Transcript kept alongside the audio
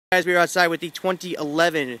Guys, we are outside with the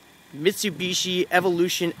 2011 Mitsubishi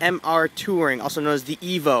Evolution MR Touring, also known as the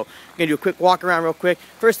Evo. I'm going to do a quick walk around real quick.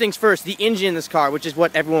 First things first, the engine in this car, which is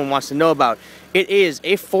what everyone wants to know about. It is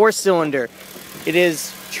a 4-cylinder. It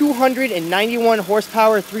is 291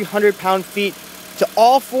 horsepower, 300 pound-feet to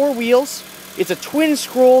all 4 wheels. It's a twin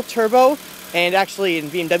scroll turbo, and actually in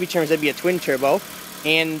BMW terms that'd be a twin turbo.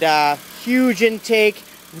 And huge intake.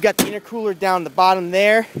 We've got the intercooler down the bottom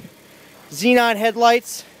there. Xenon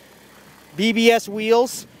headlights. BBS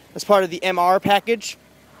wheels as part of the MR package.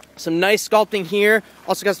 Some nice sculpting here.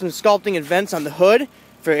 Also got some sculpting and vents on the hood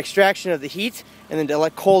for extraction of the heat and then to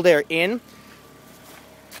let cold air in.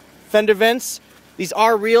 Fender vents. These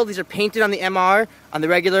are real. These are painted on the MR. On the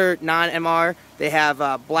regular non-MR, they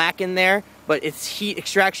have black in there, but it's heat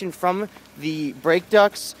extraction from the brake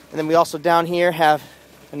ducts. And then we also down here have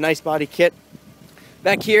a nice body kit.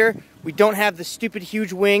 Back here, we don't have the stupid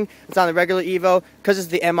huge wing that's on the regular Evo. Because it's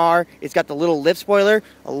the MR, it's got the little lip spoiler.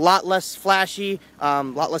 A lot less flashy, a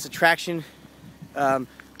lot less attraction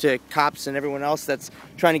to cops and everyone else that's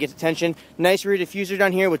trying to get attention. Nice rear diffuser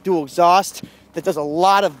down here with dual exhaust that does a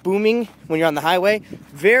lot of booming when you're on the highway.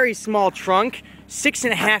 Very small trunk,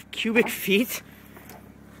 6.5 cubic feet.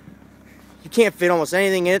 You can't fit almost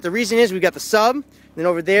anything in it. The reason is we've got the sub, then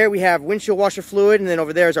over there we have windshield washer fluid, and then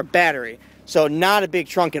over there is our battery. So not a big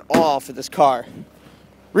trunk at all for this car.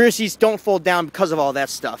 Rear seats don't fold down because of all that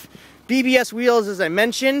stuff. BBS wheels, as I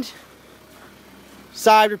mentioned.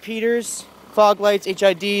 Side repeaters, fog lights,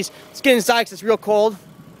 HIDs. Let's get inside because it's real cold.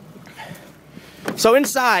 So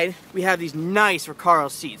inside, we have these nice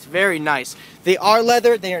Recaro seats. Very nice. They are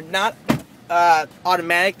leather. They are not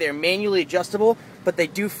automatic. They are manually adjustable, but they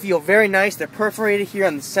do feel very nice. They're perforated here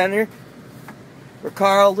on the center.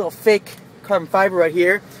 Recaro, little fake carbon fiber right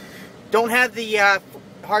here. Don't have the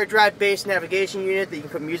hard drive based navigation unit that you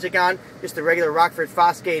can put music on. Just the regular Rockford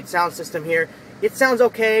Fosgate sound system here. It sounds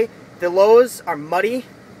okay. The lows are muddy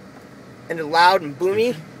and they're loud and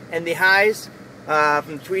boomy, and the highs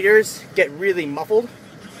from the tweeters get really muffled.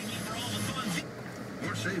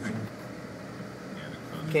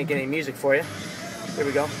 Can't get any music for you. There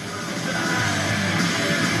we go.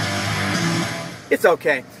 It's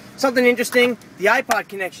okay. Something interesting, the iPod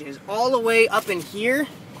connection is all the way up in here.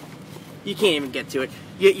 You can't even get to it.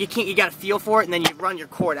 You got to feel for it, and then you run your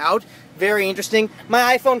cord out. Very interesting.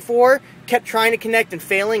 My iPhone 4 kept trying to connect and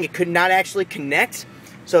failing. It could not actually connect.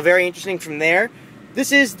 So very interesting from there.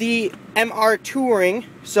 This is the MR Touring.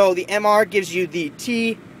 So the MR gives you the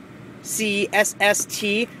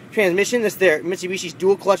TCSST transmission. This is their Mitsubishi's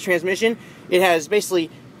dual clutch transmission. It has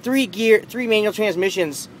basically 3 manual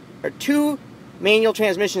transmissions, or 2 manual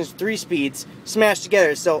transmissions, 3 speeds, smashed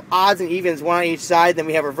together. So odds and evens, one on each side, then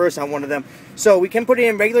we have reverse on one of them. So we can put it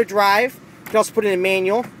in regular drive. We can also put it in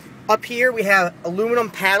manual. Up here we have aluminum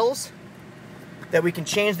paddles that we can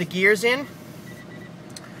change the gears in.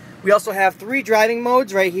 We also have 3 driving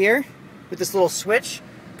modes right here with this little switch.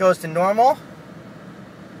 Goes to normal,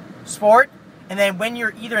 sport, and then when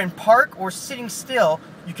you're either in park or sitting still,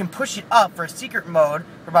 you can push it up for a secret mode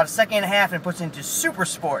for about 1.5 seconds and it puts it into super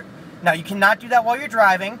sport. Now, you cannot do that while you're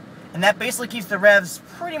driving, and that basically keeps the revs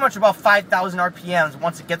pretty much above 5,000 RPMs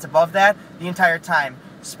once it gets above that the entire time.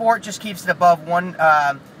 Sport just keeps it above the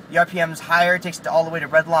RPMs higher, takes it all the way to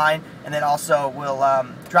red line, and then also will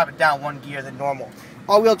drop it down 1 gear than normal.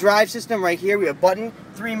 All-wheel drive system right here, we have a button,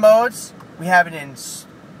 3 modes. We have it in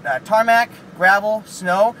tarmac, gravel,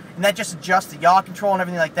 snow, and that just adjusts the yaw control and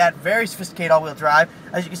everything like that. Very sophisticated all-wheel drive.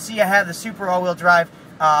 As you can see, I have the super all-wheel drive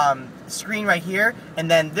screen right here,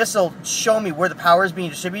 and then this will show me where the power is being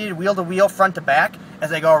distributed, wheel to wheel, front to back,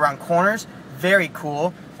 as I go around corners. Very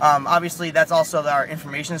cool. Obviously, that's also our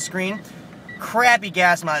information screen. Crappy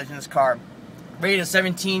gas mileage in this car. Rated at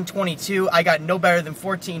 17.22. I got no better than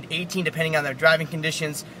 14 to 18, depending on their driving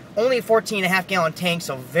conditions. Only a 14.5 gallon tank,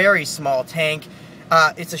 so very small tank.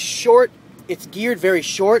 It's geared very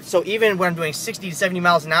short, so even when I'm doing 60 to 70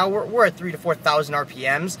 miles an hour, we're at 3,000 to 4,000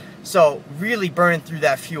 RPMs, so really burning through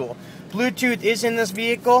that fuel. Bluetooth is in this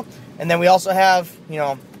vehicle, and then we also have,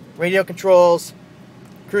 radio controls,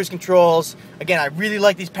 cruise controls. Again, I really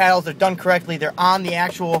like these paddles. They're done correctly. They're on the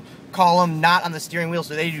actual column, not on the steering wheel,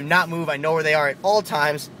 so they do not move. I know where they are at all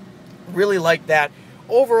times. Really like that.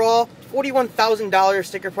 Overall, $41,000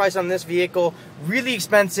 sticker price on this vehicle. Really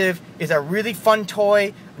expensive. Is a really fun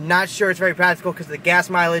toy. Not sure it's very practical because of the gas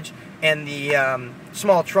mileage and the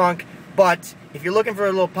small trunk, but if you're looking for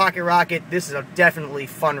a little pocket rocket, this is a definitely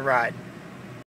fun ride.